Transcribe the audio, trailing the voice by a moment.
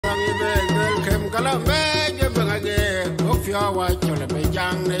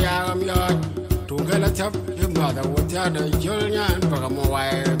chap yuma da wuta da julnya pa mo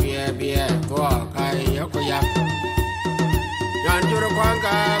wai bie to kai yoko yak yan juro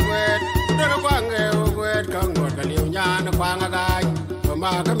kwanga wet dero kwange wet kango da liu nyan kwanga gai pa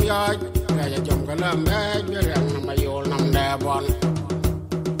ma kam yo ga ya jom kala me ran ma yol nam da bon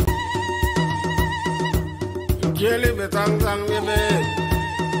jeli be tang tang be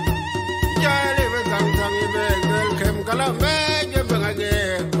jeli be tang tang be gel kem kala me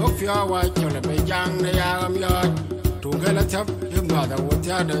Ofia wa chola be jang na ya am yo tungela chap yuma da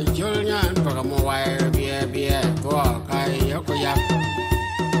wuta da julnya pa mo wai bie to kai yoko yak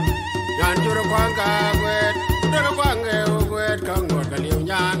yan juro kwanga wet dero kwange wet kango da liu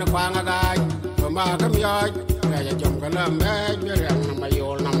nyan kwanga gai pa ma kam yo ga ya jom kala me ran ma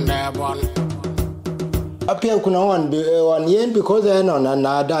yol nam da bon apia kuna wan yen because I know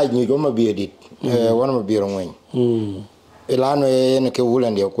na da ni go ma bi edit wan ma bi ron Ilano ne ke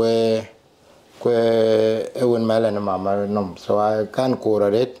wulan dia kwe ewen mala na mama nom so I kan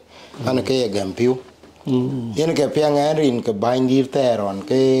koraret an ke gampiu yen ke pianga rin ke bindir teron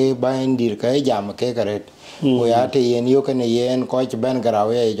ke bindir ke jam ke karet o ya te yen yo ke ne yen ko che ben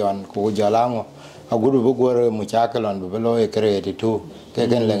garawe jon ku jalango aguru bu gor mu chakalon bu lo e kredi tu ke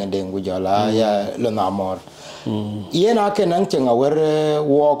gen le ngden gu jala ya lo na mor yen ake nang chenga wer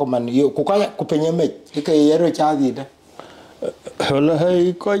wo ko man yo ku ka ku penyeme ke yero cha di da Hola,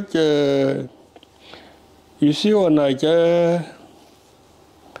 hey, quite, you see, when I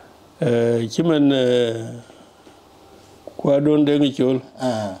Chiman Quadon Dengichol,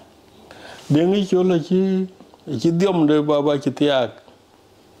 Dengichol, Chidium de Baba Chitiak.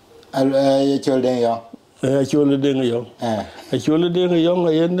 I told them young. I told them young. I told them young,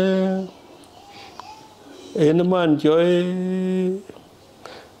 in a man joy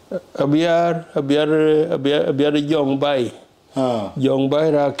a beer young by. Young by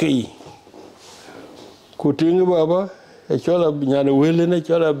Raki. Cutting Baba, a chola Yana Willing, a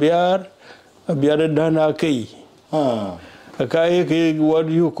chola beer, a beer dana key. A kayak, what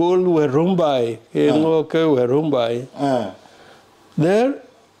you call were room by, were room by. There,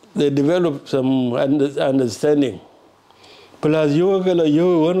 they developed some understanding. Plus, you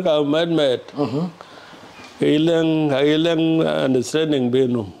won't have mad. Ilang understanding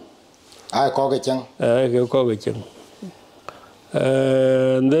Benum. I call it young. I call it young.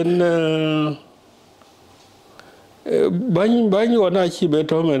 And then Banyu or Nachi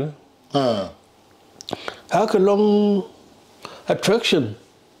Betoman. How long attraction?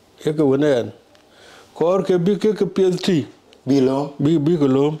 You go in. Cork a big PLT. Below. Big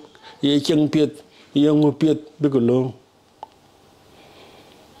alone. Ye young Piet, young Piet, big alone.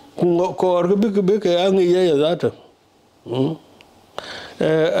 Cork a big young year that.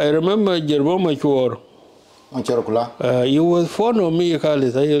 I remember Jerome Chor. You was fond of me,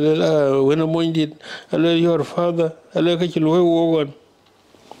 Carlos. When I did, I let your father, I let you one.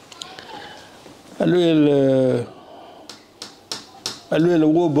 I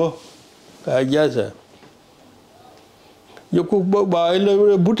will wobo. I just you cook by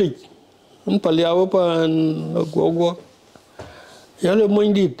a boutique and Paliapa and go. Yellow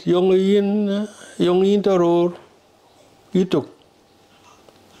minded, young interroad. You took.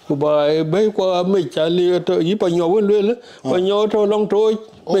 By Bayqua make Charlie Yipan will, when you're to long toy.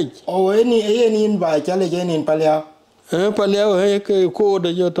 Oh, any in by Charlie Jane in Palia. Palia, code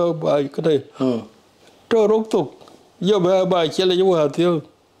that you talk by Kate. Torok took. You by Charlie, you have you.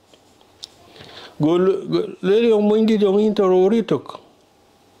 Go lady on Windy on interrory took.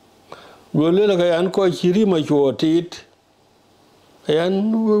 Go little guy and quite Chirima your teeth.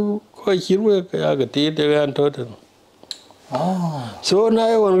 And quite Chirway, I got teeth and total. So now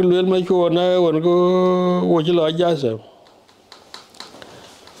I want to learn my show, now I want to go watch a lot of jazz. We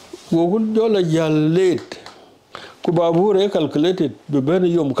would do a yell late. Kubabu recalculated, the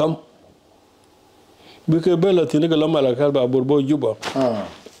Benny come. Because Bella Tinicalamala Calba Burbo Juba.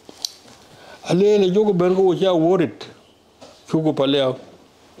 A little joke Bengo was ya worried. Chuku Paleo.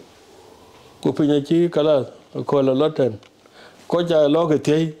 Kupinachi Kala, call a Latin. Cocha log a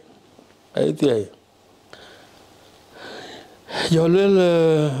tea. I say. Your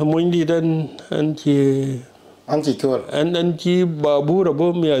little Mundi then and she Anti-tour. and then she Babura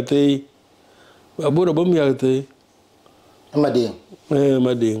Bumiate Babura Bumiate Mading.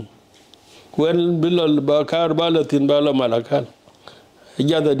 Mading. When Bill Bakar Balatin Bala Malakal.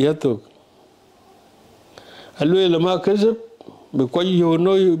 Yada Diatok. A little Marcus, because you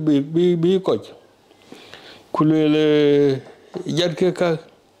know you be coach. Kulele Yadkeka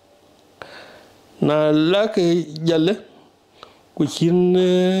Na Lake Jale. Kuchin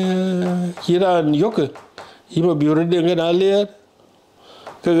Kiran Yoke, he will be reading an allier,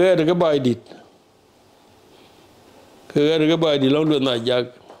 Kagaya Gabai did. ke ba di long na jak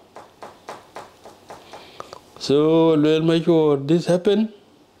so le make sure this happen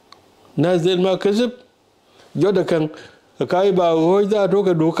nazel ma kasib joda kan kai ba ho da to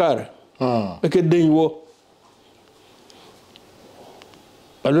ka dokar ke den wo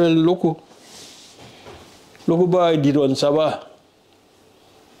alo loko ba di don saba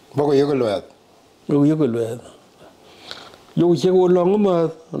boko yego loyat yo che wo long ma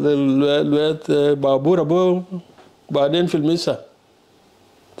le ba bura bo ba den filmisa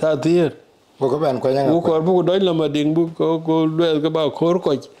ta tier boko ban ko nyanga ko bu do la ma ding bu ko le ba ko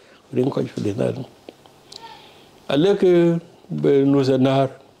rin ko de na ale ke be no zanar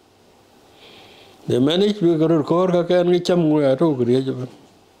de manage we ko ka kan ni cham ngo ya to gre je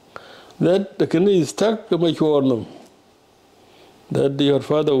that the kin is stuck to my corner that your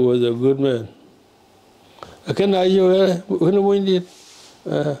father was a good man akan ayo when we did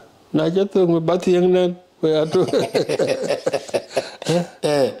na jatuh bati yang nan to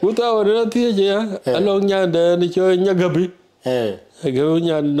uta ora ti je along nya de ni cho nya gabi ga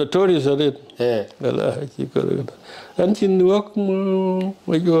nya notorious it ala chi ko an chin work mo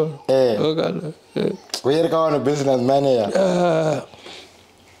jo we are going business man ya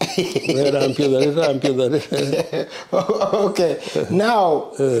okay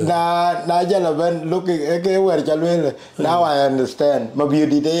now na jala ben looking ke wer chalwele now I understand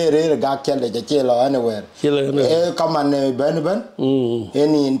mabudi de re ga chale ja chelo anywhere e kaman ben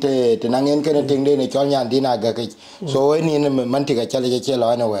eni inte tenangen kene tingde ne chol nyan dina ga ke so eni man tiga chale ja chelo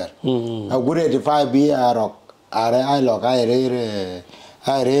anywhere a gure de 5 bi arok are ai lo ga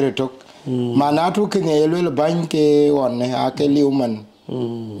re tok manatu ke ne lele ban ke won ake liuman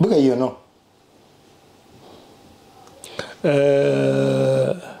buga you know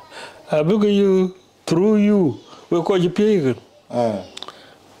buga you through you we ko jipig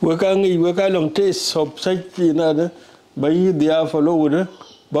we ka long taste of such na de ba yi dia follow de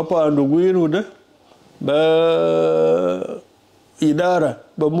ba pa ndu gwiru de ba idara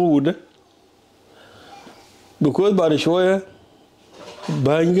ba mu de because ba shoya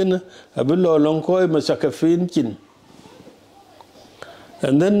bangina abullo long ko masakafin kin.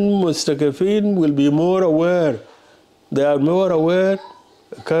 And then Mustakafin will be more aware. They are more aware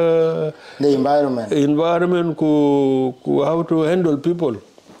the environment how to handle people.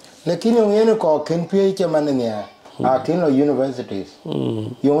 Lakini yungene ko ken pye chamanenya akin universities.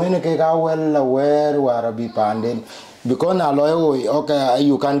 Yungene ke ka well aware Warabe panden because na loyo okay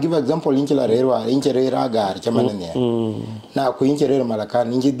you can give example incherera gar chamanenya. Na ku incherera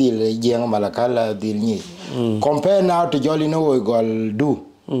malakan inji dil jeng malakala dil ni. Compare now to Jolly no gol do.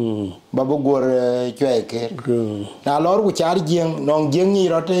 Babu gor chweke. Na lor ku char jeng nong jeng ni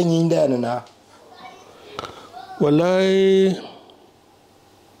rote nyinde na. Wallahi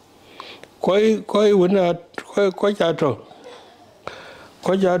koi wona koi chato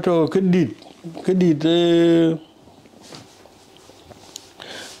kedit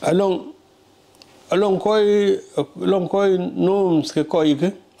along koi norms ke koi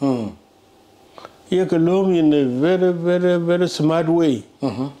ke you can learn in a very, very, very smart way.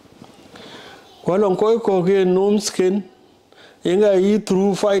 While koi ke norms skin, you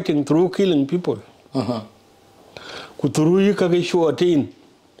through fighting, through killing people. Through you can short in.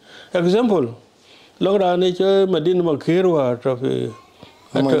 Example, long run Madin Makirwa of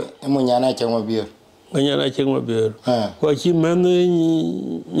Munyana Chamabir. Munyana Chamabir. What he meant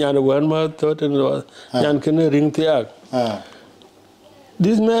Yana one month thought and Yan can ring the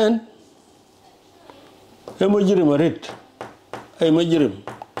this man. Imagirim arit. Imagirim.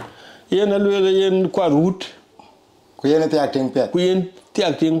 Yen alwele yen kwadut. Kuyen acting pet.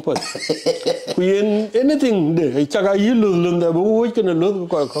 Kuyen anything de. Chaka yilu lunda bu we can look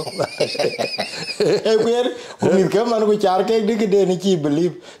ko. Kuyen kumit kaman ku char ke dik de ni chi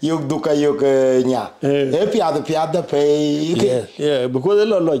believe yok duka yok nya. Piada pay. Yeah, because a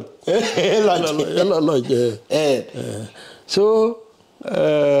lot. So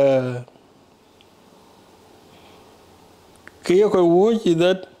kaya ko watch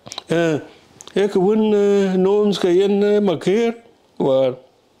that ek won norms kayen makir war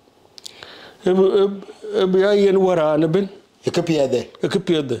biya yen warana ben ekapiyade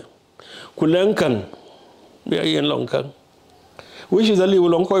kulankan biya yen longkan which is ali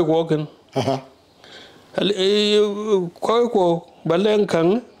long koy walking koy ko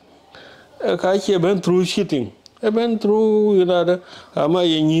balankan ka che ben through shitting ben through ama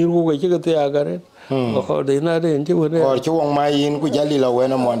yen yiru ko che te agare or they not in or Chuang Mai in Kujalila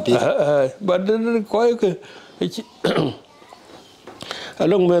when I'm wanting. But then quite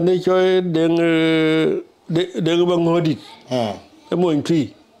along when they joined the Bangodi, a moon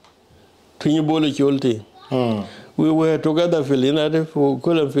tree, Tiny Bola Cholti. we were together filling for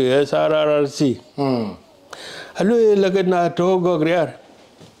Kulamfi SRRC. Allo like na to go griar.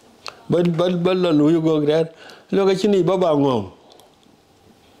 But you go griar. Look at Chini Baba Ngong.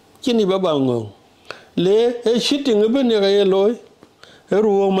 Chini Baba Ngong. Le a shitting up in your loy. A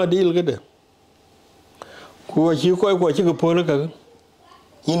room a deal get it. Kuachi quite what you could pull a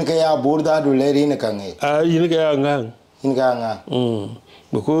in Kaya Burda to let in a kangi. Ah, in Gang. In Ganga.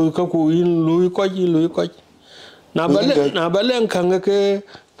 Because Kaku in Louis Quachi. Nabalang Kangake,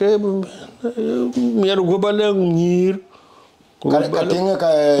 Mir Gobalang near.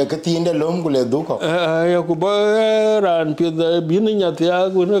 Katinga Katin the Longule Duco. Yakuba and Pia beginning at the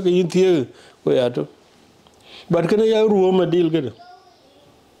Aguna in Tia. But can I have room a deal get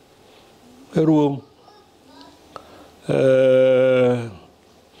a room? A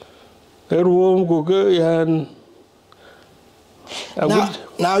room cook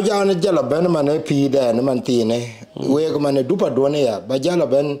now John Jella Benman a P then Mantine. We come on a dupa duania, but Jella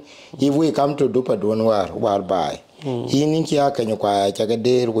Ben, if we come to dupa duanwar, war by. He ninkia can you quiet, check a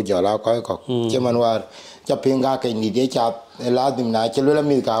day with Jala Koiko, Chamanwar, Japinga can need a chap, a lad him natural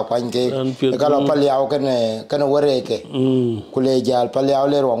milka, Quanke, a galopaliao can a woreke, Kulejal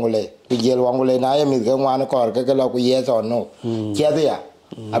Paliale Wangule, Pijel Wangule, Nayam is going one car, Kakala, yes or no. Chadia,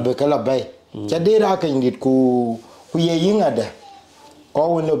 a Becala Bay. Chadira can get ku ye yingade.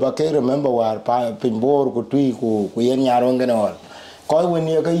 Ko when the Bake remember war pinbor ku tui ku yen yarongan or. Ko when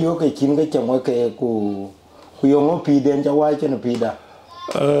you go yoke chinga chamake ku yongo pi den jawai and a pida.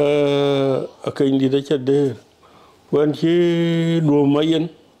 A kind of a day. When he Duom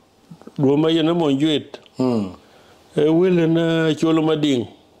among you it. A will and a cholomading.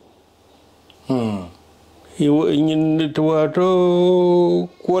 He in the Tuato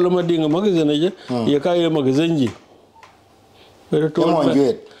Kualamading a magazine, Yakaya magazine.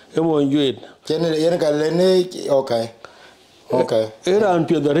 Among you it. Okay. Okay. Era and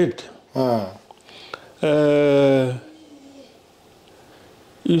Pia the Rit.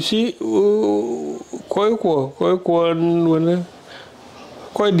 You see, quite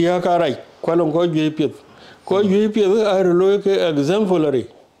diakarai, qualong quite jipit. Quite jipit, I look exemplary.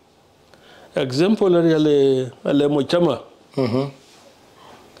 Exemplary ale mochama.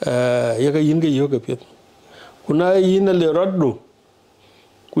 Yaka yinga yoga pit. Kuna yin ale roddu.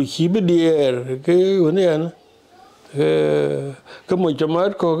 Ku hibi dier ke woniana. Ke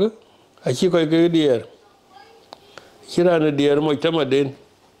mochama ko achi ko ke dier. Kirana dier mochama den.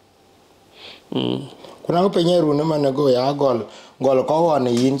 Kuna penyeru na mana go ya gol ko an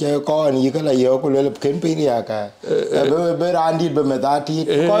yin che ko an yi kala yo ko le ken pi ya ka be randi be medati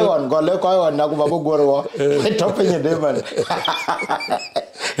ko on gol na ko babu gorwo to penye de man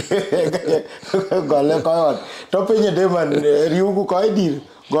gol ko on to penye de man riu ku ko dir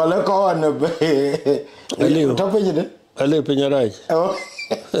gol ko on be to penye de ale penye raj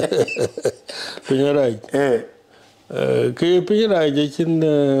penye raj ke penye raj chin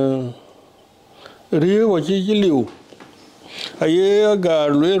riu wa chi liu aye gar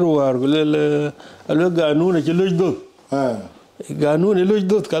lero war le alo ganu ne chilo do ganu ne lo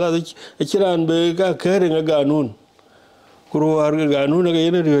do kala chiran be ga kere nga ganu kuro war ganu ne ga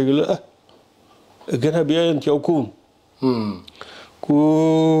yene riyo gana biya en chaukum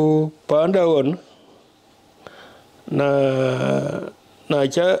ku panda won na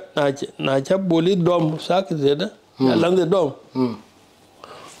cha boli dom sak zeda lande dom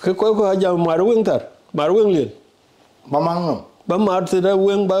ke ko aja marwen lien Mamang ba marte da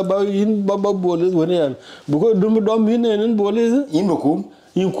wen ba in ba bolis woni an bu ko dum dom hin en bolis in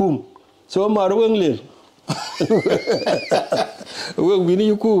kum so mar wen le wen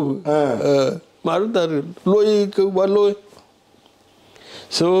bini kum mar da loy ko ba loy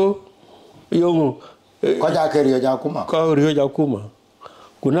so yongo ko ja ke rio ja kuma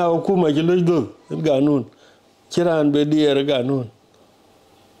kuna kuma ji loy do ganun kiran be dier ganun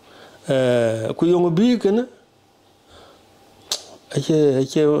ku yongo bi kana is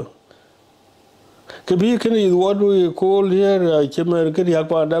what we call here is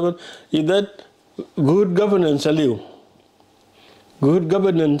that good governance good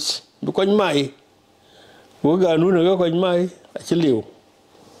governance because mai wo ga nu ne ko mai liu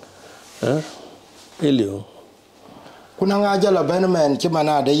liu kuna nga jala benman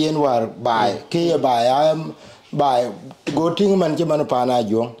chimana de yen war bai ke bai go ting man chimana pana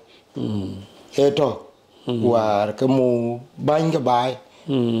jong eto war ke mu bang ke bai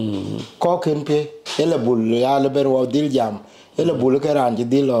ko ken pe ele bul ya le ber wa dil jam Ela bul ke ran ji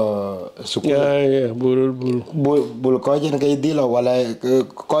dilo sukul. Yeah, Bul ko jen ke dilo wala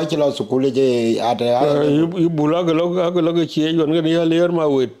ko ji lo sukul je ate. You bula ga che yon ga ya ler ma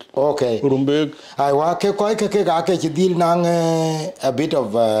wet. Okay. Rumbe. I wa ke ko ke ga ke ji dil nang a bit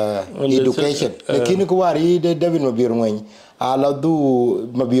of education. Lakini ko wari de David Mabir ngwen. Ala du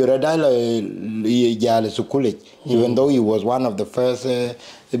Mabir dala jale sukul. Even though he was one of the first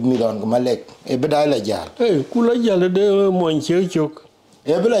midon Malek. E bedala jal. Hey, kula jale de mon che chok.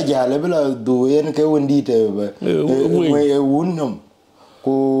 Ebela jale ebela du yen ke wondite we wunum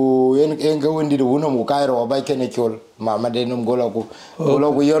ku yen ke wondite wunum ku kairo ba kene chol mama de num gola ku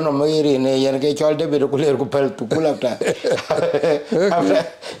yono mayri ne yen ke chol de be ku ler ku pel tu kulata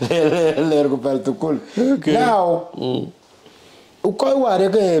ler ku pel tu kul now u koy ware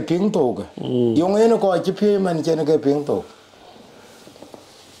ke ping to ga yong yen ko chi pi man chen ke ping to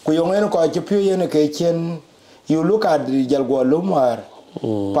ku yong yen ko chi pi yen ke chen you look at jalgo lumar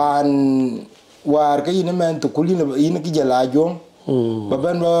pan war ke ine men to kulina ine ki jala jom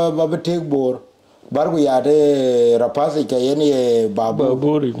baban ba tek bor bar ku ya de rapase ke ene babu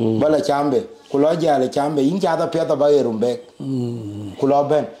bala chambe kulo jale chambe in jada peta ba yerumbe kulo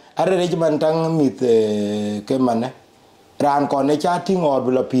ben are regiment tang mit ke mane ran ko ne chati ngor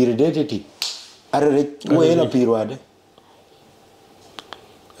bla pir de ti are we la pirwade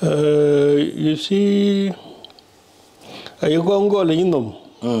you see ayo gongo le inom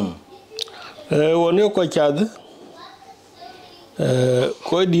woni ko chad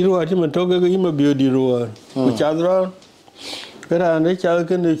ko diru ati man to ga yima bio diru ko chadra era ne chad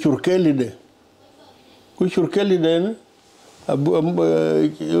ke ne churkeli de ku churkeli de ne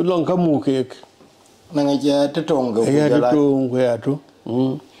long kamu ke na nga te tonga ya te tonga ya to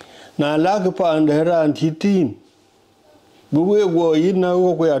na la ke pa ndera antitin buwe go yina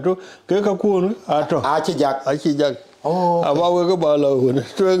go ya to ke ka ku ato a chi jak oh abawe ko bala wona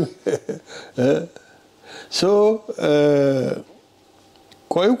tweng so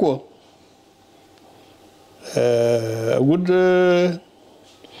ko would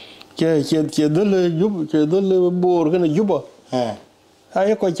ke dole bor kana juba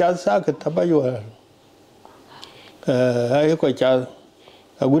ay ko cha sa ka tabayo ay ko cha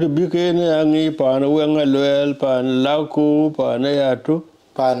agude bi ke ne angi pa na wenga loel pa la ku pa na ya tu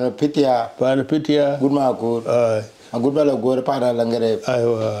pa na pitia gudma ko agud bala gore pa na langere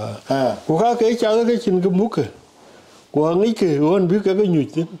aywa ko ka ke cha ke chin ke muke ko ngi ke won bi ke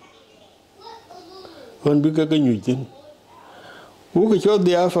nyutin wo ke cho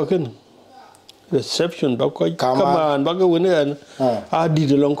dia fa ken reception ba ko kaman ba ko woni adi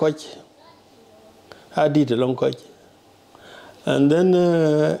de long ko and then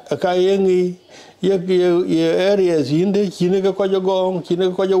akayengi ye areas inde chine ko jogong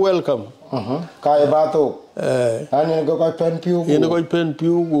chine ko welcome kai bato ani ko pen piu ine ko pen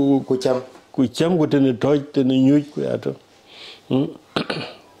piu ku cham ko tene toj tene nyuj ko ato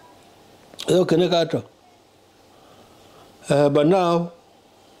yo kene ka to but now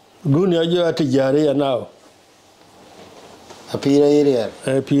dunia jo atijari ya now apira irier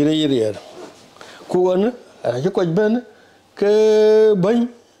ku wona ko ben ke ban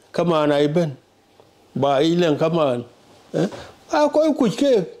kaman ay ben ba ilen kaman a ko ku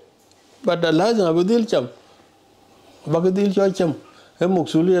ke bada lazim abdil cham bagdil cham e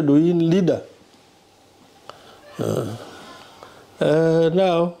muksuliya do in leader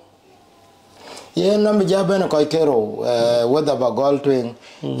now na mi jaben ko kero whether ba gol twing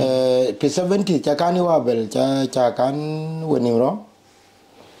p70 chakani wabel chakan wenimro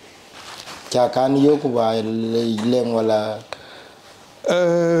chakan yoku ba leng wala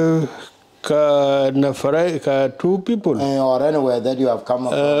ka two people or anywhere that you have come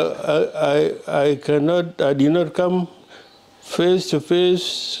I did not come face to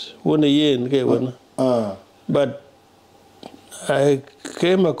face one year but I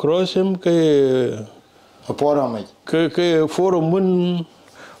came across him ke forum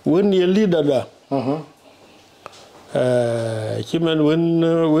when you leader da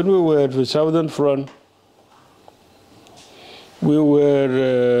when we were at the Southern Front we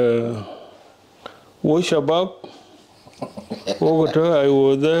were Washabab. I was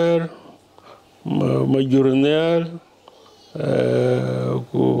there. My journal.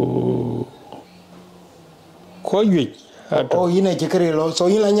 Oh, you know, so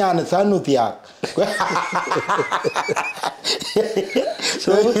you know, so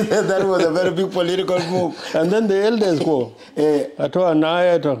that was a very big political move. And then the elders go.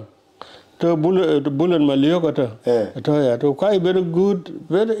 To Bullen Maliokata. To quite very good,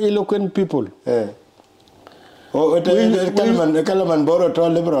 very eloquent people. Oh, Kalaman Boro to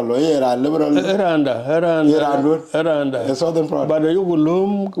liberal, era liberal. Eranda. The southern part. But you will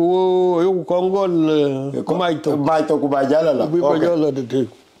loom, you Congo, Maito Kubajala. Kubajala the two.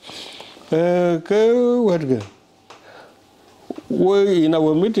 What we in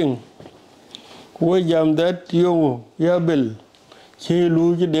our meeting, we jam that young Yabil, she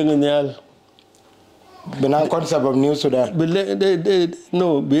lose Denganyal. Benang concept of New Sudan.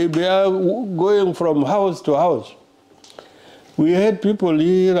 No, we are going from house to house. We had people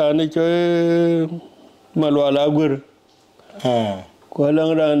here and Malwala Gur.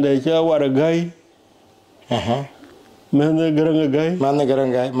 Kualang the Waragai.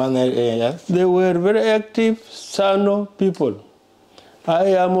 Yes. They were very active, Sano people.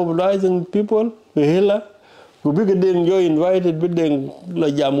 I am mobilizing people, Behila, who began to invited bidding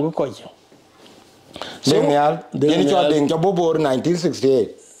La Jam Koch. Denial,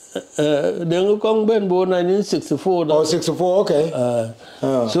 1968. Then Kong Ben born 1964. Oh, 64, okay.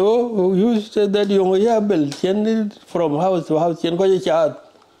 So you said that you were built from house to house, and quite a child.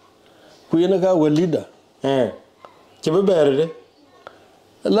 Kuyanaga were leader. Chibuberry.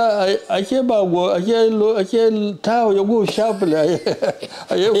 La, I care about I care tell you go sharply. I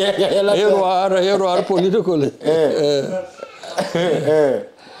hear political.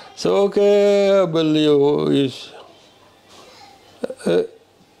 So, okay, I believe is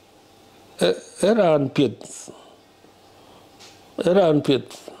Iran pits.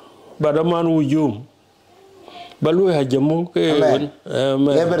 But a man who you. But we have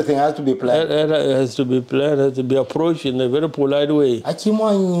everything has to be planned. It has to be planned, has to be approached in a very polite way. Then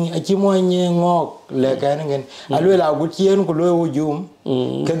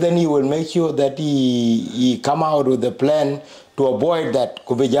he will make sure that he come out with a plan to avoid that.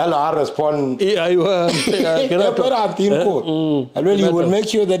 Kubijala respond. He will make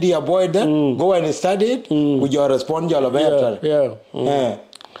sure that he avoid that. Go and study it. With your response, yeah.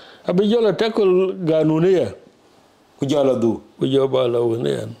 Abijola tackle Ganunia. Kujala do.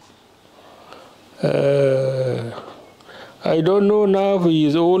 I don't know now if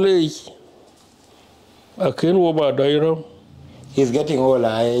he's old age. I can't go about Dairo. He's getting old.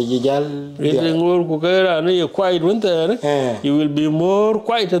 Getting old, you're quiet winter. You will be more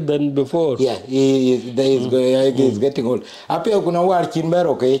quieter than before. Yeah, he's getting old. Have you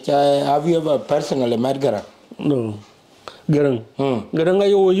ever personally met Gara? No. Garang. Garang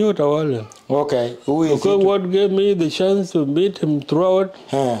you tawala. Okay. Who is okay, what gave me the chance to meet him throughout?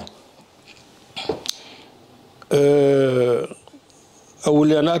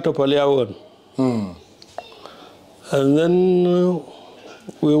 Awulianato Paliawan. And then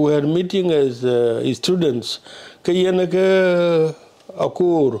we were meeting as students. Kayanaka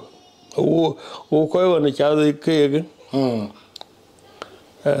Akur. Okoy chadi keg.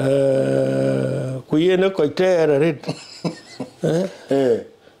 Kuyena koiter it.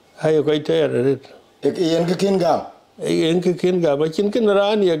 Hayo koiter it. Yenka Kingam. Yenka Kingam. But Chinkin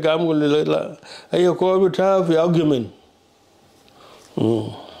ya Gamul. Ayo call it have the argument.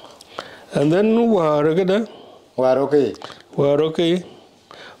 And then War okay.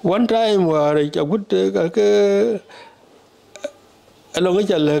 One time war a good along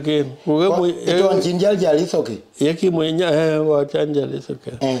each other again. Jinjal is okay. Yaki Munya or Chanjal is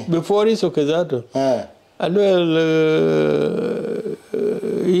okay. Before it's okay that. Ayuel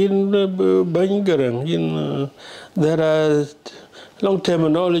in Bangaran, there are long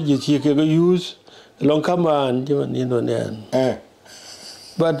terminologies you can use, long command,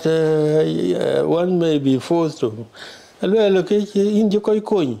 but one may be forced to. Ayuel, in Jokoi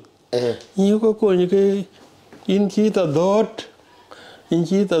coin. You go coin, in Kita dot, in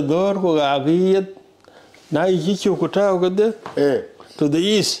Kita dot, who are here. Now you Chokota to the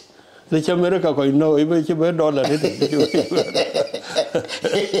east. The America coin no, even $1.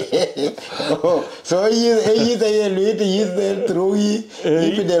 So he's there through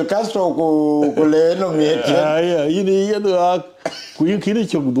Fidel Castro Coleno. Yeah, you Queen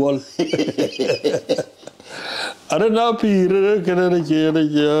Kinichuk Dwall. I don't know, Peter,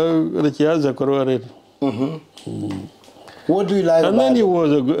 what do you like and about then he him?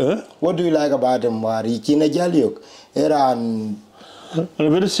 was a good. What do you like about him? Wari China Jaliuk.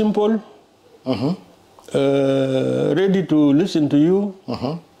 Very simple. Ready to listen to you.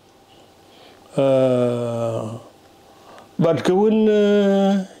 But when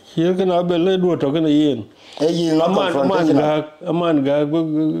here can I be led what talking again? A man gag,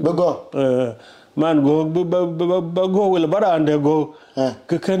 man go will baranda go,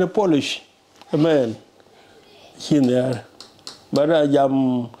 kind of polish a man. In there, but I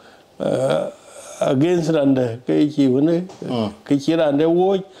am against Randa, Kiki, Kiki Randa,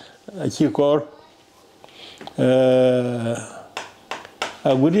 watch, a chickor.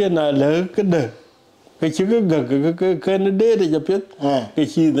 Agudi na la kada cái chữ cái nó đế để chụp cái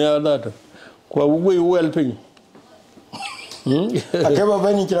chi này là đó qua quay well pin cái bà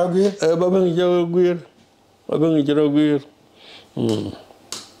bên chơi guir bà bên chơi guir bà bên chơi guir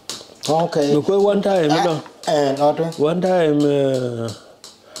okay because one time you know one time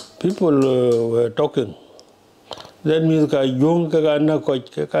people were talking that means cái young cái anh coi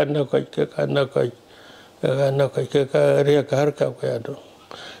cái ria cái đó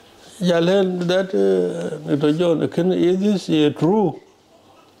Jalen that to John can is this true?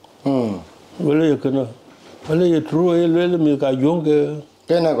 Well you can well you true well me ka young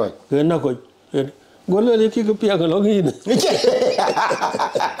cái nào coi go le ki ko pia lo ngi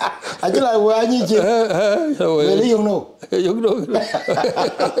à chứ là qua như chị về lý dùng đâu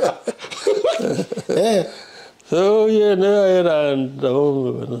so yeah no era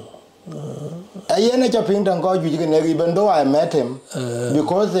I ain't a ping and call you even though I met him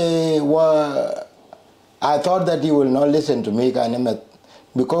because I thought that he will not listen to me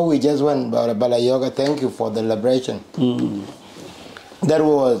because we just went Bala Yoga. Thank you for the celebration. That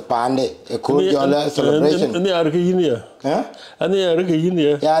was Pande, a cool celebration. And the Arcadia. And the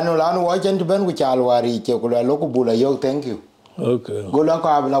Arcadia. Yeah, no, I'm watching to Ben with Chalwari, Chokula, local Bula Yoga. Thank you. Okay. Go look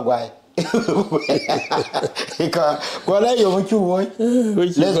up, Lagwai.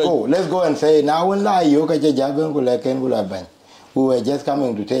 Let's go and say now when lie you we were just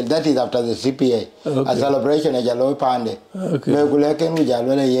coming to tell that is after the CPA a celebration at Jalo Pande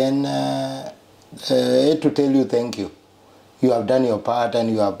to tell you thank you have done your part and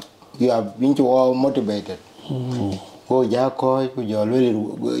you have been all motivated go Jacoy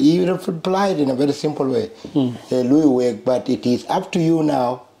he replied in a very simple way but it is up to you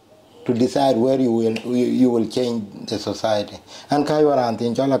now to decide where you will change the society. And kai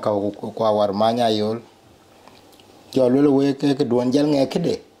warantin chola ka kwa warmanya yol. Jolo we ke duan jal nge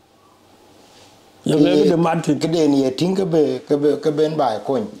kede. Yo le de Martin kede ni tinga be ben ba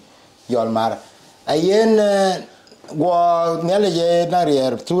kon yol mar. Ayen go nyale je na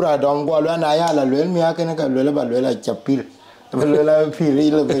rier tura dom go la na ya la lel mi akene ka lel ba lel chapil. No, he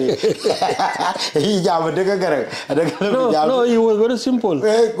was very simple. We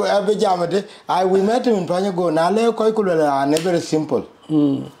met him in Panyago. Nale Koikula, never simple.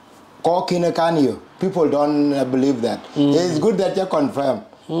 People don't believe that. It's good that you confirm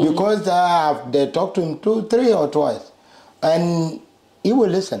because they talked to him 2, 3 or twice, and he will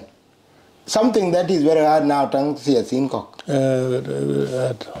listen. Something that is very hard now. Thanks to Sincock.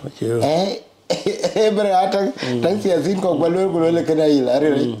 Thanks to Sincock. Well, can I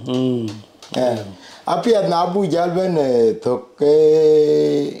apia na Abu Jalben toke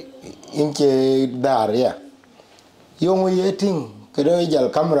inche daria. Young yeting, kado jal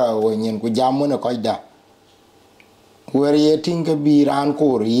camera when you jamu na koida. Where yeting ka be ran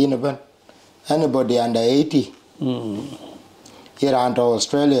kori in a anybody under 80. Here to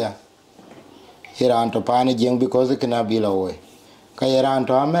Australia. Here to Pani Jing because it cannot be away. Kayaran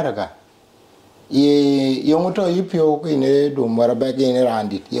to America. Ye young to Ipio in a doom Warabe in a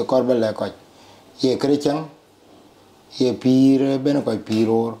randit, ye corbel like ye Christian, ye peer, benakoi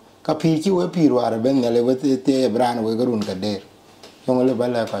piro, Capiki we piro are ben with the brand we garun kader. Young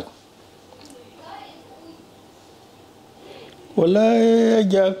Lebala. Well,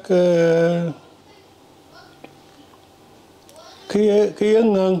 Jack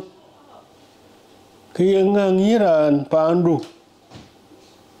Kiyangang Iran Pandu.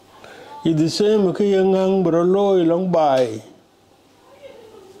 It's the same Kiyangang Broloy long by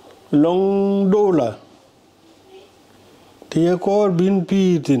long dollar. Tia call bin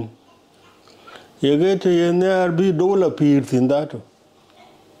peatin. You get a near be dollar peat in that.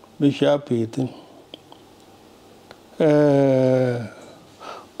 Be sharp peatin.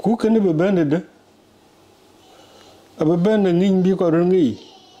 Who can be bended? A bending in because me.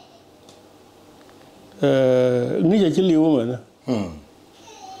 Need a chilly woman.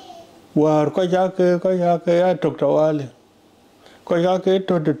 War Kojake, I took to Wally. Kojake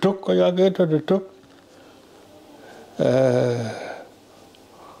to the took, Kojake to the took.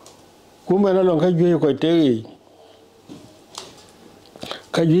 Woman along Kaji Kotegi.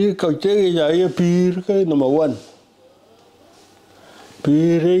 Kaji Kotegi, I appear number 1.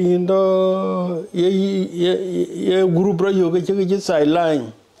 Peering the group you get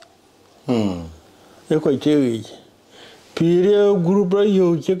sideline. Kotegi. Period group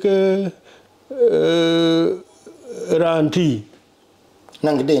you check ranti.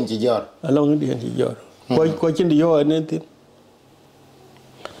 Nang denji jor. Along the denji jor. Quite in the yard anything.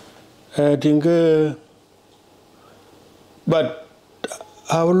 I think, but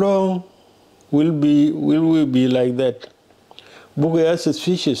how long will we be like that? Buku are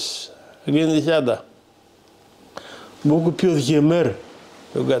suspicious against each other. Buku pure humor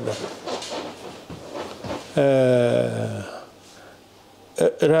together.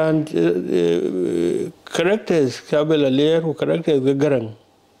 Around characters, Kabela Lair, who characters the Garang.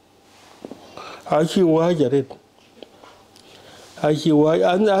 Achi wajarit. Achi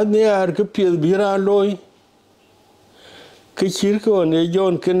waj, and they are Kapiel Bira Loy. Kichirko and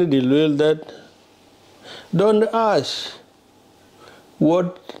John Kennedy will that. Don't ask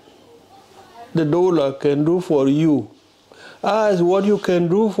what the dollar can do for you. Ask what you can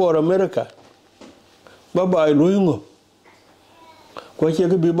do for America. Bye-bye, Luingo. What you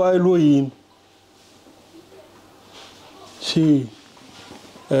could be by Luin. See,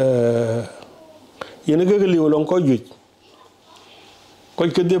 you know, you long call you.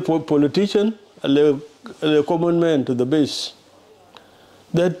 Quite the politician, a common man to the base.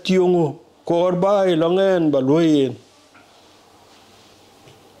 That young Corby long and Baluin.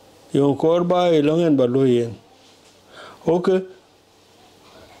 Young Corby long and Baluin. Okay.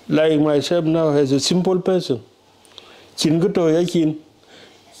 Like myself now as a simple person. Chin guto yakin.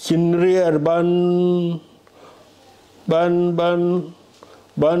 Chin rear ban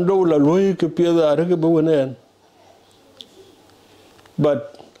do la lui ke pieda arke buenen.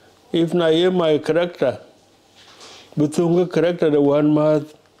 But if na ye my character, butunga character the one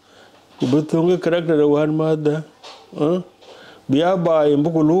month, butunga character the one month, biya ba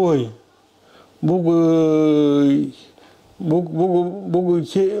imbuku lui, buku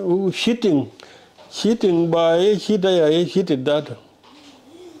shitting by I shitted that.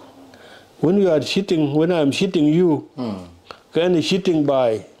 When you are shitting, when I'm shitting you, can shitting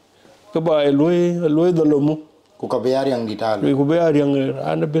by, goodbye, Louis the Lomu. Kukabiariang dital. Kubiariang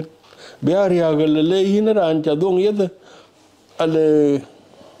and a bit. Biariag lay in and Chadong yet a de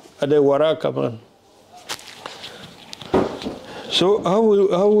Waraka man. So how we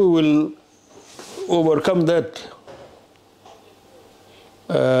will overcome that?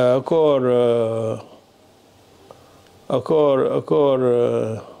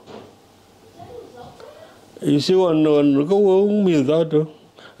 You see one go me that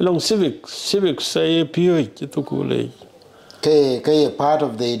along civics say PH to college. Kay part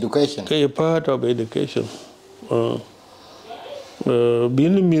of the education. Kay part of education.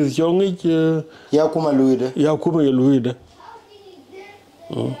 Being Miss Young Yakuma Luida.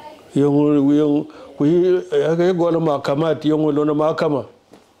 Young we go to Makamat, young will on a Makama.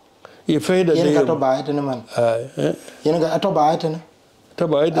 You fade a day. Atoba in a man. Atoba in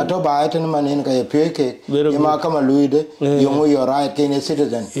Atoba in a man in a PK. Makama Luide, you're right, Kenyan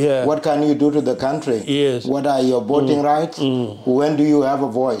citizen. Yeah. What can you do to the country? Yes. What are your voting rights? When do you have a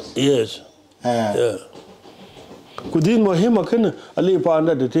voice? Yes. Yeah. Kudin Mohima can Ali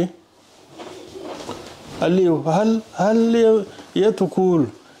Panda the tea. Ali Hal yet to cool.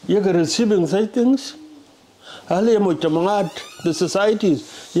 You can receiving such things. Ali Mochamangat, the societies,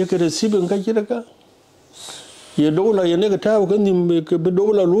 you can receiving Kachiraka. You don't like a negative, can you make a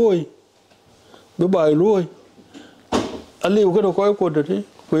bedola loy? Goodbye, loy. Ali, you got a coy quarter,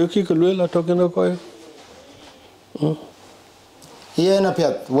 where you kick a little talking a coy. Here in a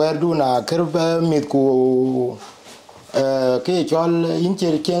pet, where do na Kerba Mitku Kachal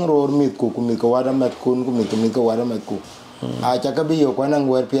Incher King or Mitku, Kumika Matkun, Kumika Wadamatku. Achakabi Yokanang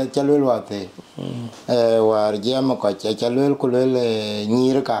where Pia Chalwate, where Jamaka Chalwell Kulel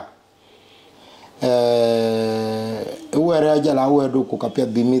Nirka. Where Ajala do Kukapia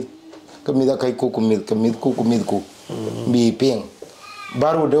Bimit, Kamida Kukumidku, be ping.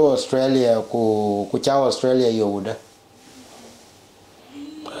 Baru de Australia, Kucha Australia, Yoda.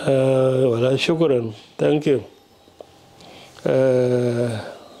 Well, shukran. Thank you.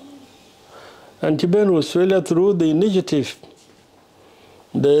 And Tiben Australia through the initiative,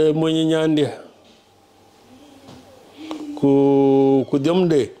 the Munyandia,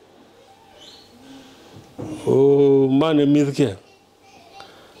 Kudyomde, oh, man, Milke.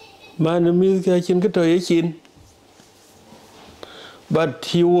 Man, Milke, I can get to 18. But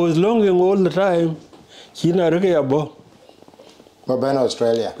he was longing all the time. China Regayabo. Baben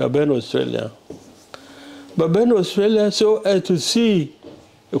Australia. Baben Australia, so as to see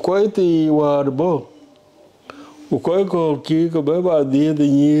quite the Warbo. Ukoiko Kiko Baba the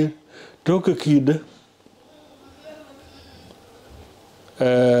year took a kid.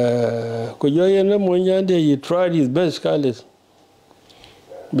 Koyoyana Munyande, he tried his best, Carlos.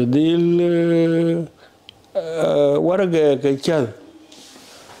 But they'll Warabe child.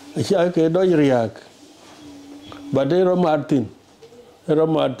 I can't react. But Era Martin. A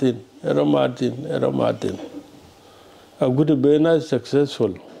good be nice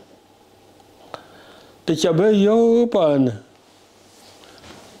successful. The chabe yo pan.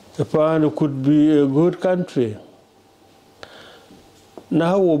 Japan could be a good country.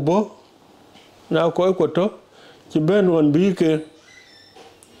 Now obo, now koi koto, chiben one bike,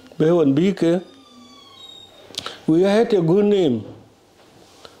 be one bike. We had a good name.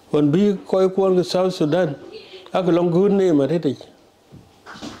 One big koi kwan South Sudan, I got a good name at it.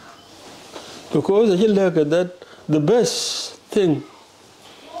 Because I look at that, the best thing,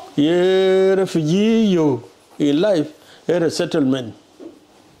 refugee you in life, a settlement.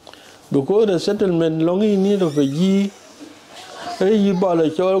 Because the settlement long in need of a ye, you bought a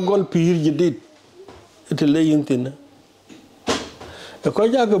gold pier you did. It lay in thin. A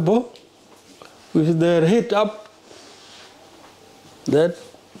Kojagabo with their head up that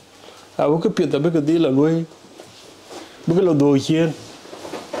I woke up at a big deal away. Bugalo do here.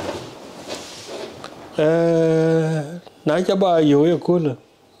 Nachaba, you a cooler.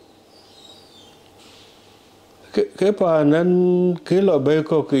 Kepa nan kilo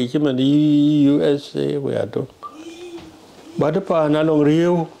beko ki chimani USA we are to. But pa na long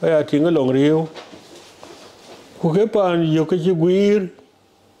rio, I think a long rio. Who kepa you catch a weir.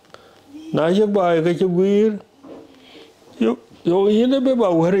 Najaba catch a weir. You never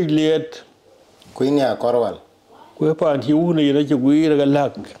very late. Queenia Corwell. Kepa and you need a weir a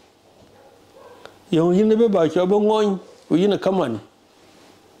luck. You never buy Chabongoin, we in a common.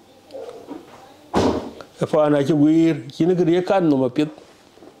 If I had a weird, you know, you can't know a pit.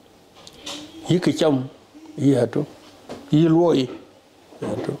 He could jump, he had to. He loy, he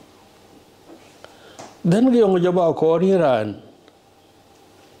had to. Then the young Jabba called Iran.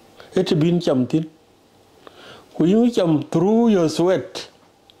 It's been jumped. When you jump through your sweat,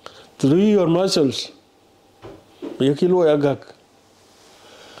 through your muscles, you kill a gag.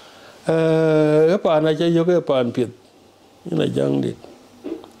 A pan, I tell you, a pan pit in a young did.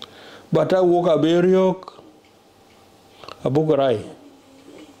 But I woke up Beriok, a bookerai.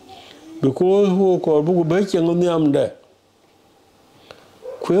 Because who called book baking on the amde.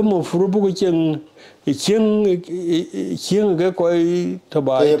 Quemo for booking a ching get quite to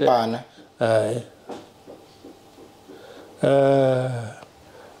buy a pan.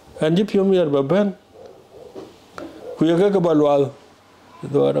 And if you mean Baban, we are Gabalwal,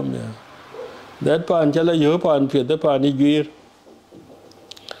 the Aramia. That pan, tell you, pan, fit the pan, gear.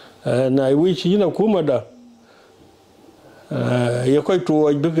 And I wish you know Kumada. You're quite true.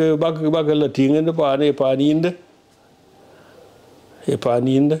 I big back a Latin in the pan, a pan in the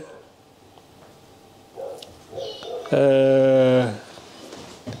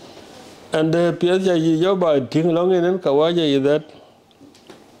and the Piazza Yoba Ting Long in Kawaja is that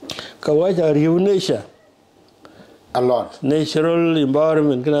Kawaja Rio Nature. A lot. Natural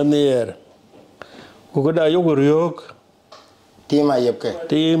environment can near. Who could I yoke? Tima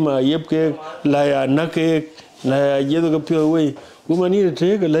Yepke, Laya Nake, Laya Yedo Pure Way. Woman need to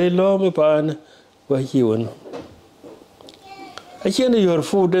take a lay long upon why he won. I can't your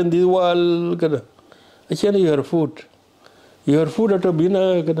food and the wall. I can't your food. Your food at a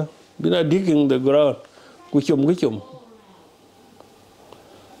bina digging the ground. Guchum.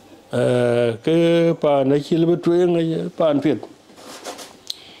 Pan, I kill between a pan pit.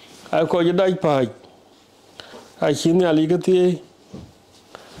 I call you die pie. I see the alligator.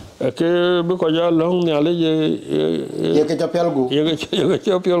 Okay, because you're long, you get a pelgo. You get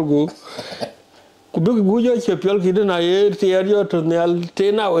your pelgo. Could be good, your pelgo, and I ate you to nail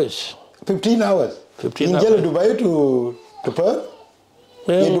 10 hours. 15 hours. 15 hours. In Dubai to Perth?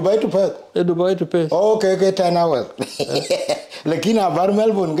 In Dubai to Perth? In Dubai to Perth. Okay, 10 hours. Lakina Bar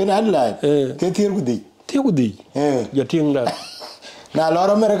Melbourne, get Adelaide. Get here with thee. You're thinking that. Now, a lot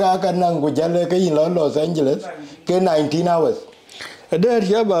of America can go in Los Angeles, get 19 hours. And there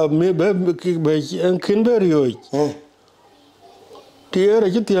you have me, and Kinbury. Dear, I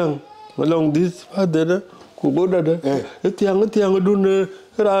get young along this father, who go there. It's young, do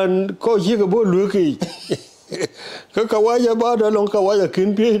run, call you about looking. Kakawaya bad along Kawaya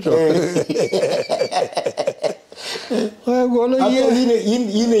Kinpietro.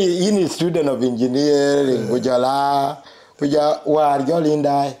 In a student of engineering, Gujala. War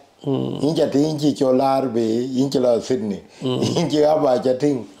Jolindai, Injatinji Cholarbe, Inchela Sydney, Injaba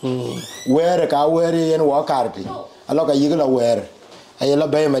Jating, where a cowary and walk arty. I look a eagle aware. I love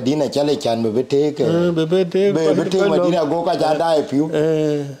Bay Medina Chalichan, baby take Medina Goka Jada if you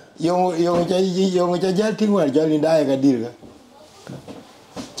young Jating were Jolindai Gadir.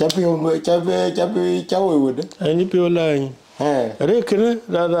 Chappy Chowood. I need your line. I reckon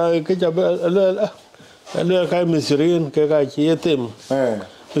that I catch up a little kind of misery and Kakachi.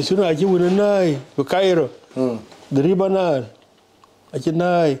 As soon as you would deny to Cairo, the Ribanar, I can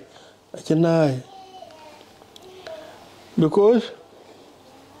Because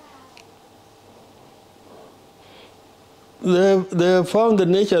they found the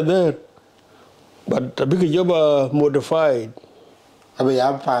nature there, but a big job modified. Abi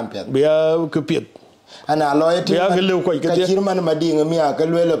ya pan pet. Be a cupid. Ana loyalty. Be a gelu ko ka chirman mading mi a ka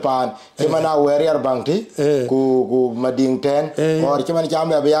lele pan chimana werier bangti ku mading ten or chiman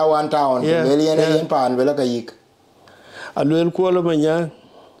chambe be ya one town lele yen pan vela ka yik. Alwel ko lo manya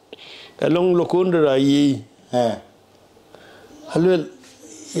along lokundra yi. Alwel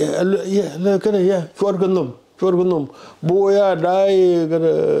ya kana ya chor gunum boya dai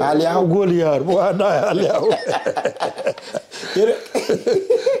kana aliao goliar boya dai aliao.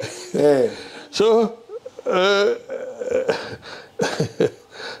 So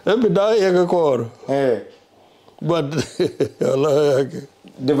every day I go. But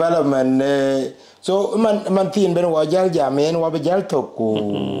development so man tin ben wa jal jamen wa be jal to ko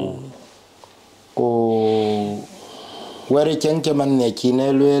where chenke man ne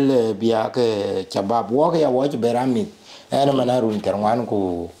kine lele biya ke chabab wo ya wo beramit ene manarun terwan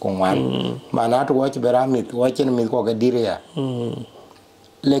ko wan manat wo beramit wo chen mit ko ke diria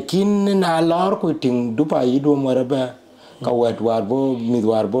lekin na lor ko ting dupa yido Warabe ka wet war bo mit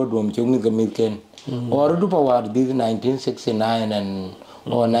war bo dum chung mit mit ken or dupa war di 1969 and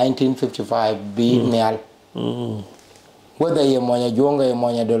or 1955 bi meal whether ye monya jonga ye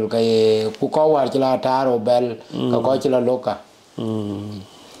monya dol ka ye ku ko war chila taro bel ka ko chila loka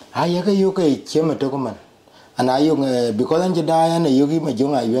aya ka yo ka chema to man ana yo because anje da ya ne yogi ma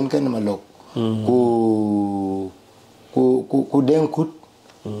jonga yen ken ma lok ku den kut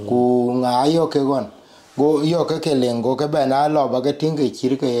ku nga yo ke gon go yo ke lengo ke bana lo ba ke tinge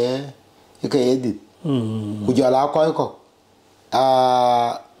chir ke ye dit ku jala ko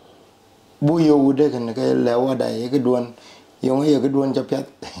bu yo ude kan ke lewa da ye ke don yo ye ke don chapet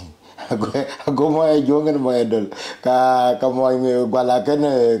go mo yo ngen mo dol ka mo me gwala ken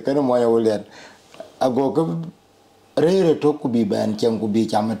mo yo len ago ke rere to ku bi ban chen ku bi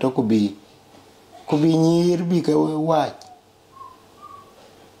chama to ku bi nyir bi ke wa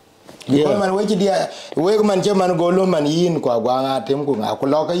ko man we dia we man che man golo man yin kwa gwanga tem ku nga ku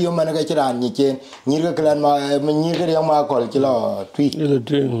lo ka yo man ka chiran ni chen nyir ka klan ma nyir ka yang ma kol chilo twi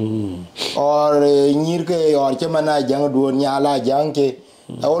or nyir ke or che man a jang duon nyala jang ke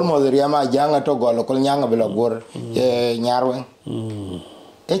awol mo ria ma jang to golo kol nyanga bela gor nyarwen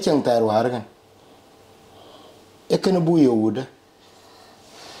e chen tar war kan e ken bu yo wuda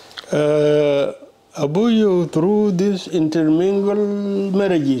abuyo through this intermingled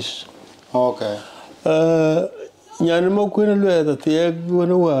marriages. Okay. Nyani mo kwena lwe da tiye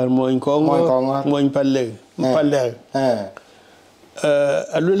gwana war mo in palle.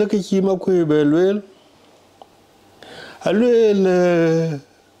 Alwe la kichi mo kwe be lwe. Alwe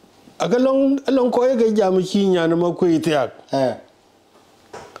along koye ke jam chi nyani mo kwe tiyak.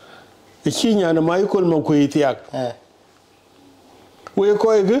 Chi nyani mo ikol mo kwe tiyak. We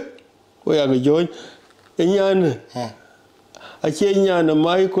koye ke we aga join nyani. Ache nyana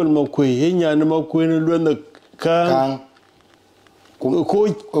Michael Makwe nyana Makwe lwena kan ko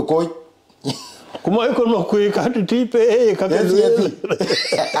Michael Makwe ka tipe ka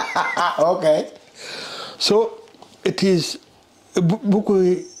okay. So it is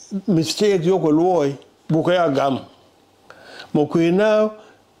buku mistake yoko loy buku ya gam Makwe now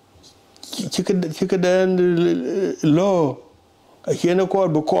chikadan law achena call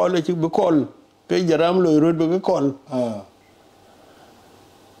bukol ke jaram lo road bukol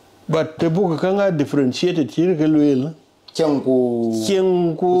but the book can differentiated here kelwel Chiengkou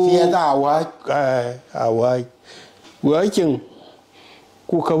fiada awai wa cheng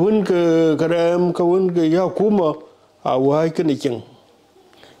ku kawun ke karam kawun ke ya kuma awai ke ni cheng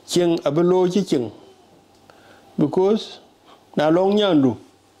abelo cheng because na long nyandu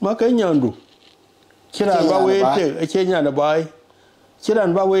ma ka nyandu kiran ba we te che nyana bai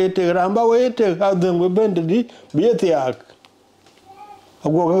kiran ba we te ran ba we te ka den we bend di bietiak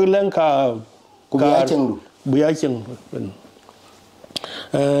ago ka lenka buya cheng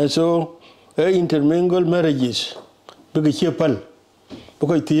so intermingled marriages big chepal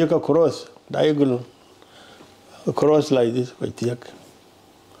because tiyak across diagonal across like this by tiyak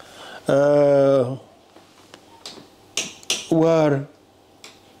war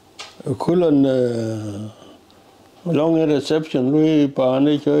kulon long reception we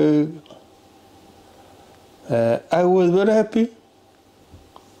paane choy I was very happy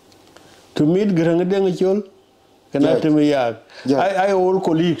to meet Grang Deng Chiengkou. I all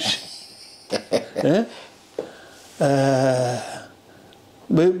colleagues.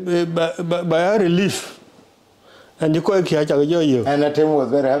 By our relief, And you quite catch you. And Tim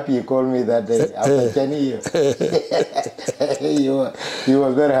was very happy you called me that day. After 10 years. you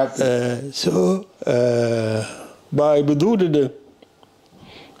were very happy. So, by Bedoude,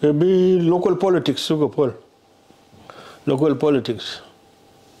 be local politics, local politics.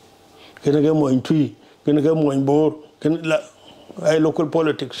 Can I get more in tree? Can I get more in board? Can I local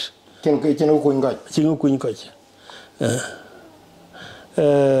politics?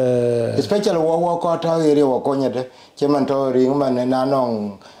 Especially walk out area or Conyade, Chemanto Ringman and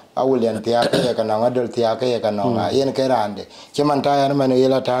Anong, Awulian Tiaka, Canong, adult Tiaka, Canong, Ian Kerande, Chemantaya,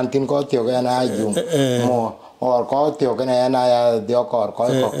 Manuela Tantin Cotio, and I do more, or Cotio, and I the Okor,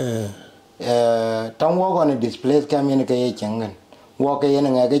 Koiko. Don't walk on a display communication, walk in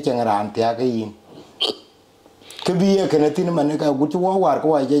and getting around Tiaka in. Could be a Canadian Manica, which walk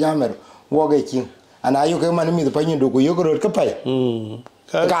away, Jammer, walk a king. And I you came and me the Panya do you go to Capay.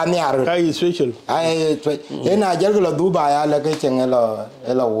 Kai special. I in a juggler do by a location hello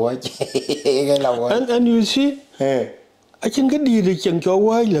watch. And you see, I can get the Chiengkou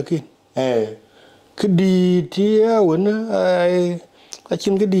while looking. Could the tea when I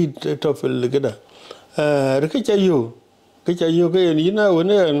can get the toffel look at that. Rikacha you know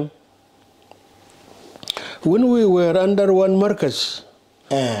when we were under one Marcus,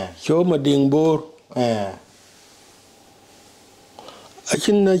 show my ding bore. I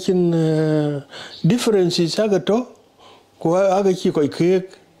can differences agato agachi koi cake.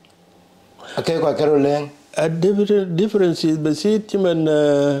 A cake or caroling. A differences, but see him and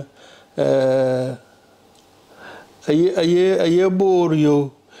a year bore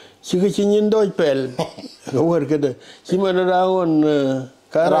you. She got in Dodge Pell. Go work at it. She went around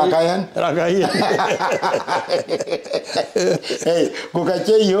Rakayan. Hey,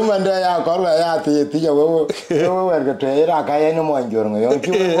 Kukache, you and I are called by the teacher. We were to Rakayan one during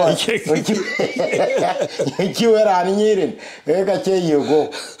you were running in. Ekache, you go.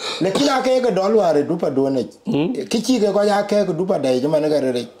 Lekina cake a dollar a dupa doing it. Kichika Koyaka dupa day,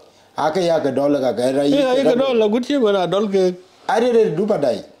 Managari. Akayaka dollar, I can all a good year when I don't get. I did a dupa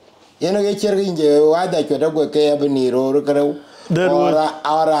day. You know, get your injury, why that you don't go cabin or there was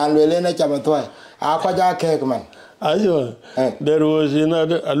our Anwelena Chamatoy. Aquaja cake man. There was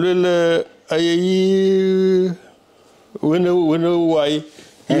another a little why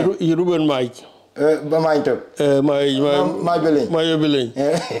you Ruben Mike. My billing.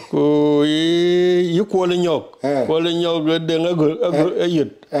 You calling yok, then a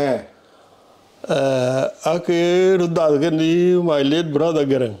youth. I can my late brother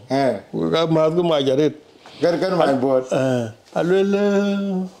Garen. We got my Jared. Get my board. A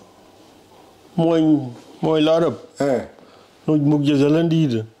little more lot of no Mugjazalan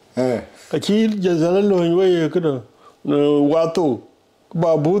did. A chill Jazalan way, Wato,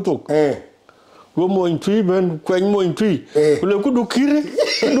 Babuto. Go more in tree, Ben, quite more in tree. Well, could do kill it.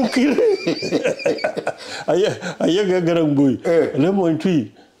 I get a boy. A little in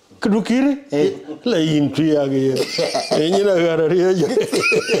tree. Could you kill it? Lay in tree again. And you know,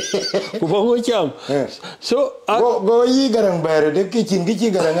 so go ye getting better. The kitchen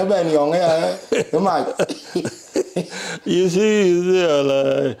getting a band young. You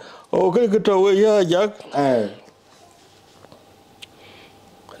see, okay, good away, Jack.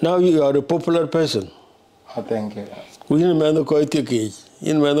 Now you are a popular person. Oh, thank you. We in man the cage.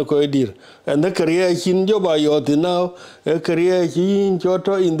 In Manoko dear. And the career in Joba Yoti now, a career in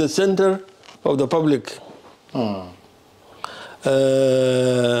Joto in the center of the public. A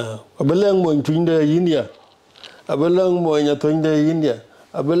belang mo in India, a belang mo in India,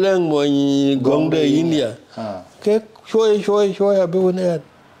 a belang mo in Gongde India. Cake, shoy, a billionaire.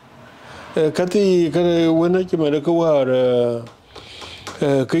 Cathy, when I came at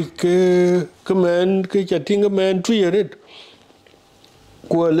command, kitch a thing a man 3 at it.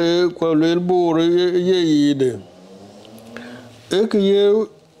 Quale bore ye de. Eke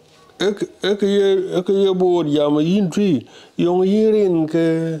board yam in tree, young hearing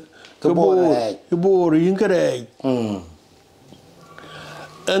bore in correct.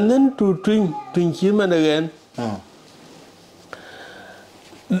 And then to twin him and again.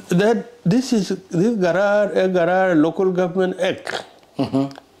 That this Garar Local Government Act.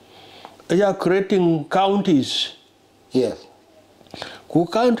 They are creating counties. Yes.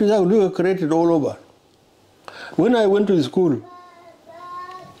 Countries are created all over. When I went to school,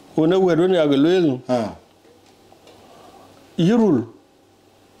 when I was in Ayuel, Yurul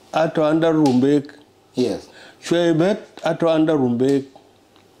at under Rumbek. Yes. Shwebet at under Rumbek.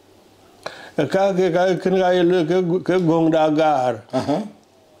 A car can I look a gong dagar.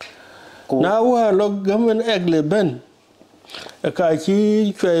 Now, I look government eggle ben. A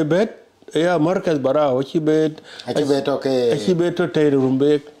kachi, Shwebet ya markas bara o chibet okay chibet to te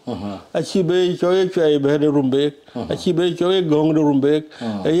rumbek a chibe choye choye be rumbek a chibe choye gong rumbek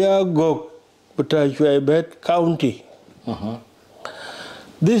ya gok buta choye bet county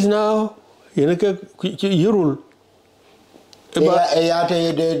this now yenake yurul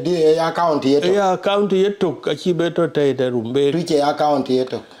ya county yetok a chibe to te rumbek which ya county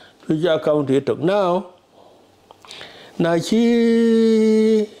yetok now na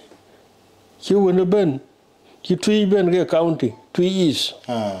chi wona ben chi tui ben ke county tui is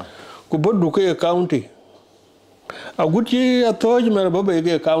ku bodu ke county a guti a toj mer ba be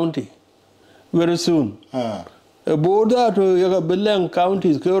ke county very soon a border to ya belang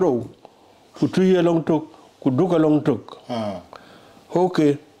counties ke ro ku tui long tok ku duka long tok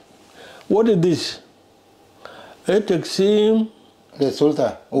okay what is this it seem the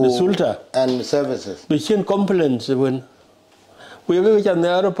sulta and services the chain complaints when we go to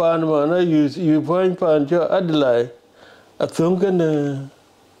the pan man you find pan jo adlai a thunken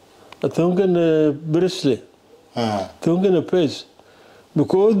bristle thunken pace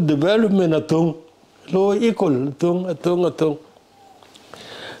because development a thung low equal thung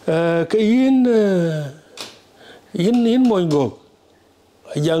ke in moingo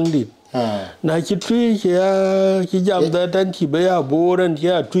a young dit na chi tui chi jam da tan chi be ya boran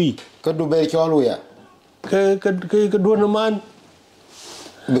ya tui ka du be cholu ya ke do na man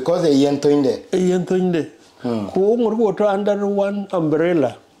because a yen toinde ko ngor go to under one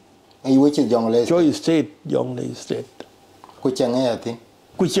umbrella which is jongle state ku changa ya tin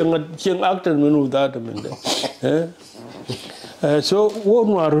ku chang actor menu da men so wo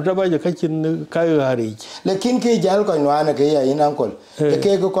no aru ta ba ja kachin kai hari lekin ke jal ko nwana ke ya ina kol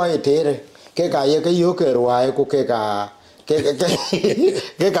ke ko tere ke ka ye ke yo ke ruai ku ke ka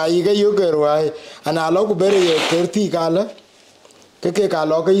ye ke yo ke ruai ana lo ku bere ye terti kala ke ka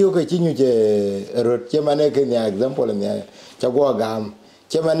lo ke yo ke chinyu je rot che mane ke ne example ne cha go gam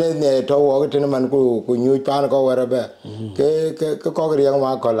che mane ne to wo ke man ku nyu pan ko Warabe ke ko riang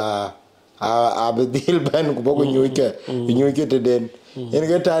ma ko la a bedil ben ku bogo nyu ke te den en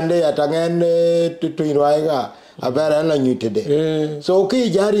ke tande atangen tu ruai ga abara na nyu te de so ke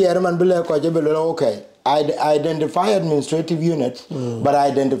jari er man bele ko je bele okay I identify administrative units but I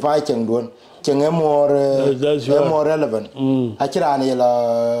identify chengdon more relevant achira ne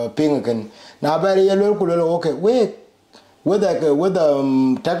la pingan na bari yelo ku lo okay whether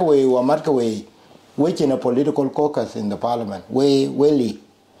take away or mark away which in a political caucus in the parliament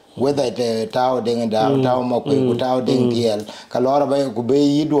whether it tao ding da tao ma ku tao ding tiel kalora ba ku be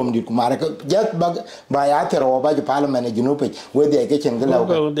yidom dit ku mara just ba ya tero ba parliament e junu pe whether ke chengela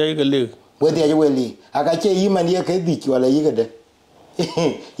ko de ke le whether ya weli aka che yiman ye ke dik wala yigade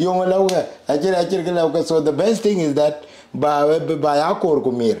yong lauga achira ke lauga so the best thing is that ba ya kor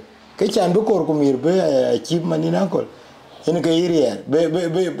ku mir ke chan bu kor ku mir be achievement ina kol en ke irier be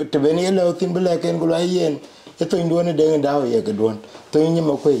te beni lo tin bele ken ku yen to ndone de ndaw ye ke don to nyi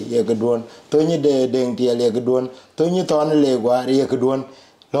ma kwe ye ke don to nyi de tiel ye ke don to nyi ton le gwa ye ke don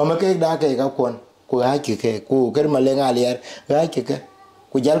lo ma ke da ke ka kon ku ha ki ke ku ker ma le ngalier ha ki ke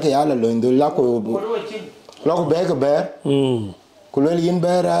ku jal ke ala lo ndu la ko lo ko be ke ber ku le yin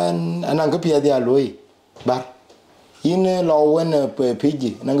ber an ke pie dia loyi ba yin lo wen pe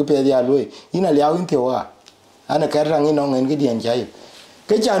piji nan ke pie dia loyi yin ali awin ke wa ana ka rang ni no ngen ke dien chai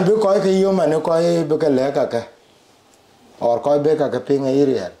ke chan bi ko ke yo mane ko be ke le ka ka or ko be ka ke ping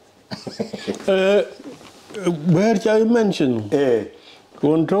area where I mention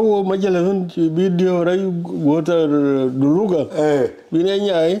control majalan video rai water duruga bine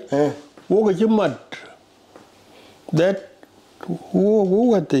nyai wo ke chimat that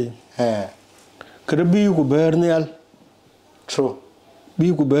wo wate krebi ku bernal true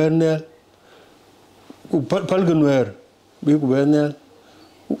bi ku bernal ku palganwer bi ku bernal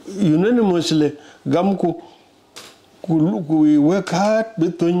unanimously gam ku work hard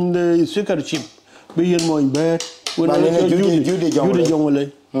between the secretary be yen mo ber when Judy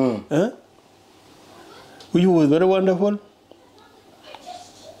Jongole which was very wonderful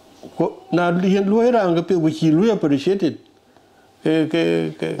na yen loira nga pe which he really appreciated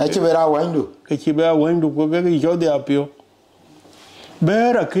ke achibera wandu ko ke jode apio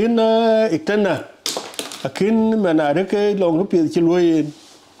ber akin itana akin manare ke long pe chi loyen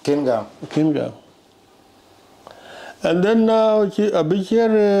kinga and then now a bit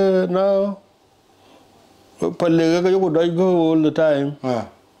here now palega ko do go all the time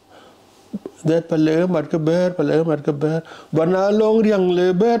that palega mat ke ber bana long riang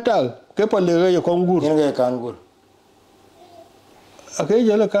le betal ke palega yo kongur inge kangur ake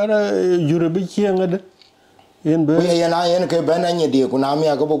jala kana jure bi chianga de in be we yana yen ke ben anye di kuna mi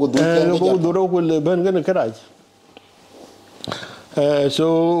aga boku du ken go do ro ko le ben gana karaj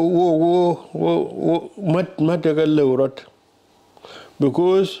so wo mat ga lewrot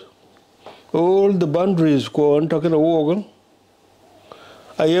because all the boundaries ko on talking wogan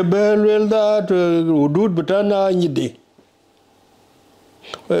aye bel wel that hudud betana nyide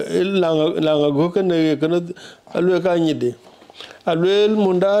langa go kan alwe ka nyide alwel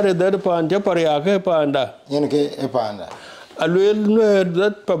mundare dar panja paryake panda yen ke e panda alwel no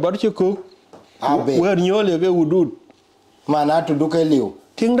dat pabarchi ko wer nyole ke hudud mana to duke liu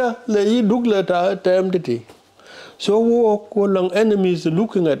tingda le yi duk le ta empty so wo ko long enemies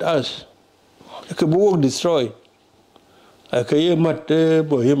looking at us ke bo destroy akaye mat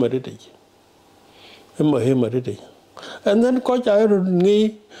bo hemarite and then coach ayro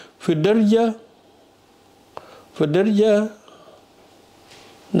ni fiderja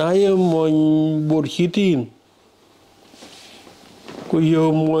na ye mon burchitin ku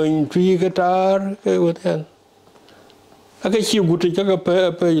yo mon trigatar ke woten aka chi gutu chaka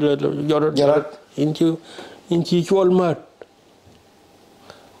pe jorot inchi chol mat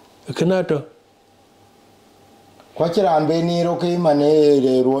kanato kwachiran be ni ro ke mane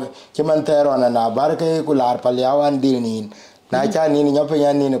ro ke man tero na bar ke kular palyawan dilnin na cha ni nyope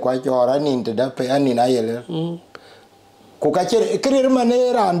yan ni kwa chora ni te da pe ani na yele ku ka krir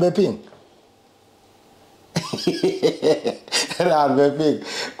mane ran be ping ran be ping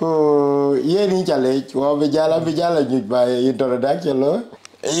ku ye ni chale ko be jala nyu ba introduction lo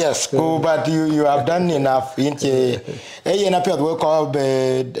yes ku but you have done enough inche e na pe ko be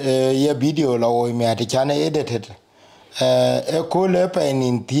ye video lo me ati chane edited e ko le pe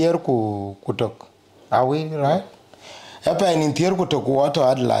nin tier ku tok are we right e pe nin tier ku tok water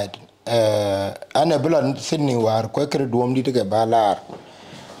Adelaide ana bulan Sydney war ko kre duom di te balar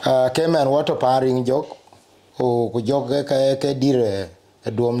ke men water paring jok o ku jok ke dire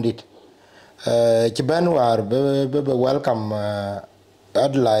duom dit ci ben war be welcome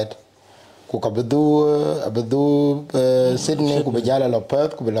Adelaide ku ka bedu Sydney ku be jala lo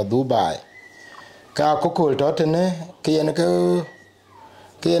Perth ku be la Dubai ka ko ko totene kiyene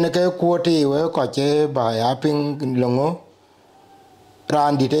ke kwoti we ko che ba ya ping longo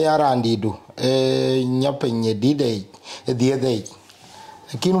randi te ya randi du nyapenye dide diede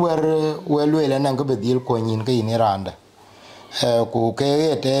kin wer le nan ko be dil ko nyin ke ni randa ku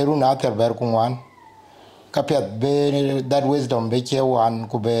ke te ru na ter ber ku wan ka pet be that wisdom be che wan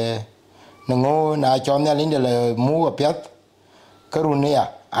ku be ngo na chon ya linde le mu pet karunia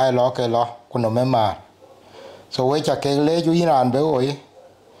ai lo ke lo ku no mema so we cha ke le ju iran be oi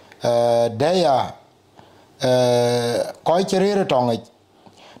de ya ko chere tong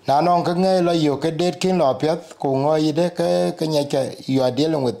na non ka nge lo yo ke det kin lo pet ku ngo ide ke nya ke you are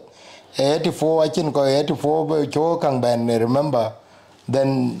dealing with 84 achin ko 84 be cho kang ben remember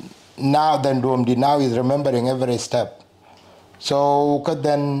then Duom di now is remembering every step. So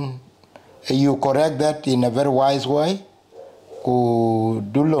then you correct that in a very wise way.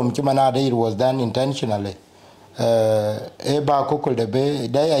 Dulum Chimanade, it was done intentionally. Eba Kukul de Bay,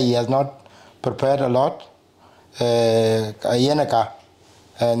 there he has not prepared a lot. Yenaka,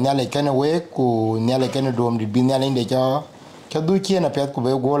 Nyale Kenaway, ku Nyale Kenadum di Binal de Jaw, Chaduchi and a pet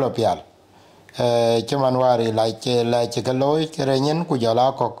Kube Gola Pial. Chimanwari like Chikaloy, Kerenyan,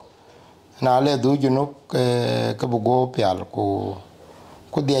 Kujalakok. Na le du junuk ke bugo pial ku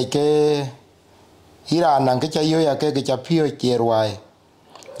de ke Iran nan ke chayo ya ke chapio cherwai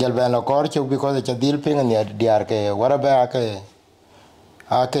jal ben la kor chu because cha dil ping ne diar ke Warabe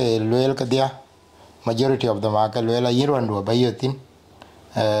ake loel ke dia majority of them ake loela yirwandu ba yotin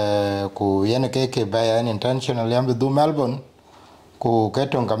ku yene ke ba yan intentional yam du Melbourne ku ke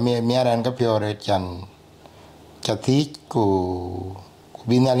ton ka miaran ka piore chan chati ku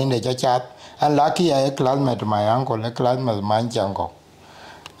binalinde chat and lucky I classmate my uncle a classmate man chango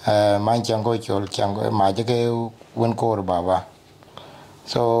chol chango ma ke won ko baba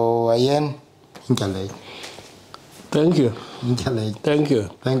so ayen inchale thank you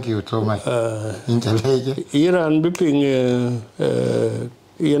so much inchale Iran biping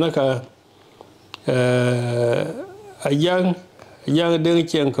yanaka Ajak Deng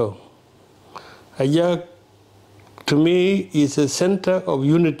Chiengkou Ajak to me is a center of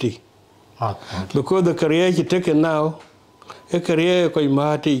unity. Because the career you taken now, a career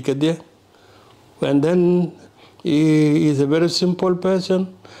and then he is a very simple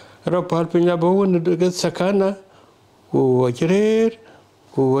person. Sakana, who watch it,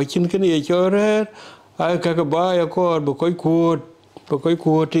 who watching can eat your I buy a cord, Bokoi quote, the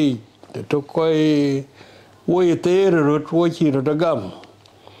Tokoi way there, watching the gum.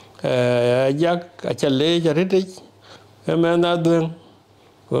 Ajak achale jaritich emena dwen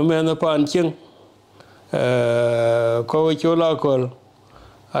emena panching ko chola kol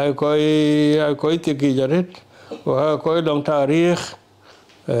ai koi tiki jarit wa koi long tarikh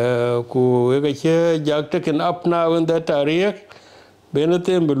ku ege jak taken up now in that tarikh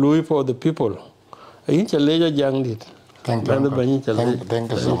benetem belui for the people in chale jang dit. Thank you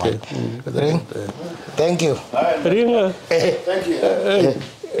so much. Ring. Thank you. Ring. Thank you.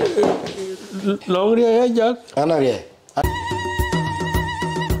 Long ria jak. Ana ria.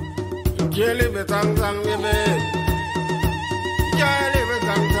 Jeli betang tang yebe. Jeli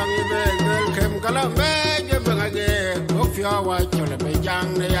betang tang yebe. Gel kem kala me jebe ngage. Ofia wa chole be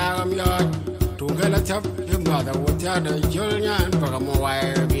jang ne ya am yot. Tungela chap yema da wotia de jolnyan pagamo wa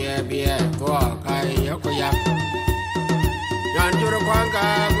bie. To kai yokoyak. Yan juro kwanga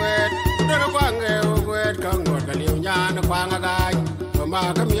gwet, duro kwange gwet kango daliu nyan kwanga gai,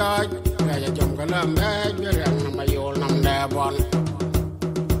 pama kam yoj, kaya jom kalam biran mayol nam dabon.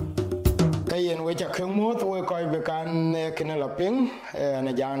 Kayen we cha kheng mo to we koi be kan kinala ping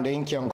na Ajak Deng Chiengkou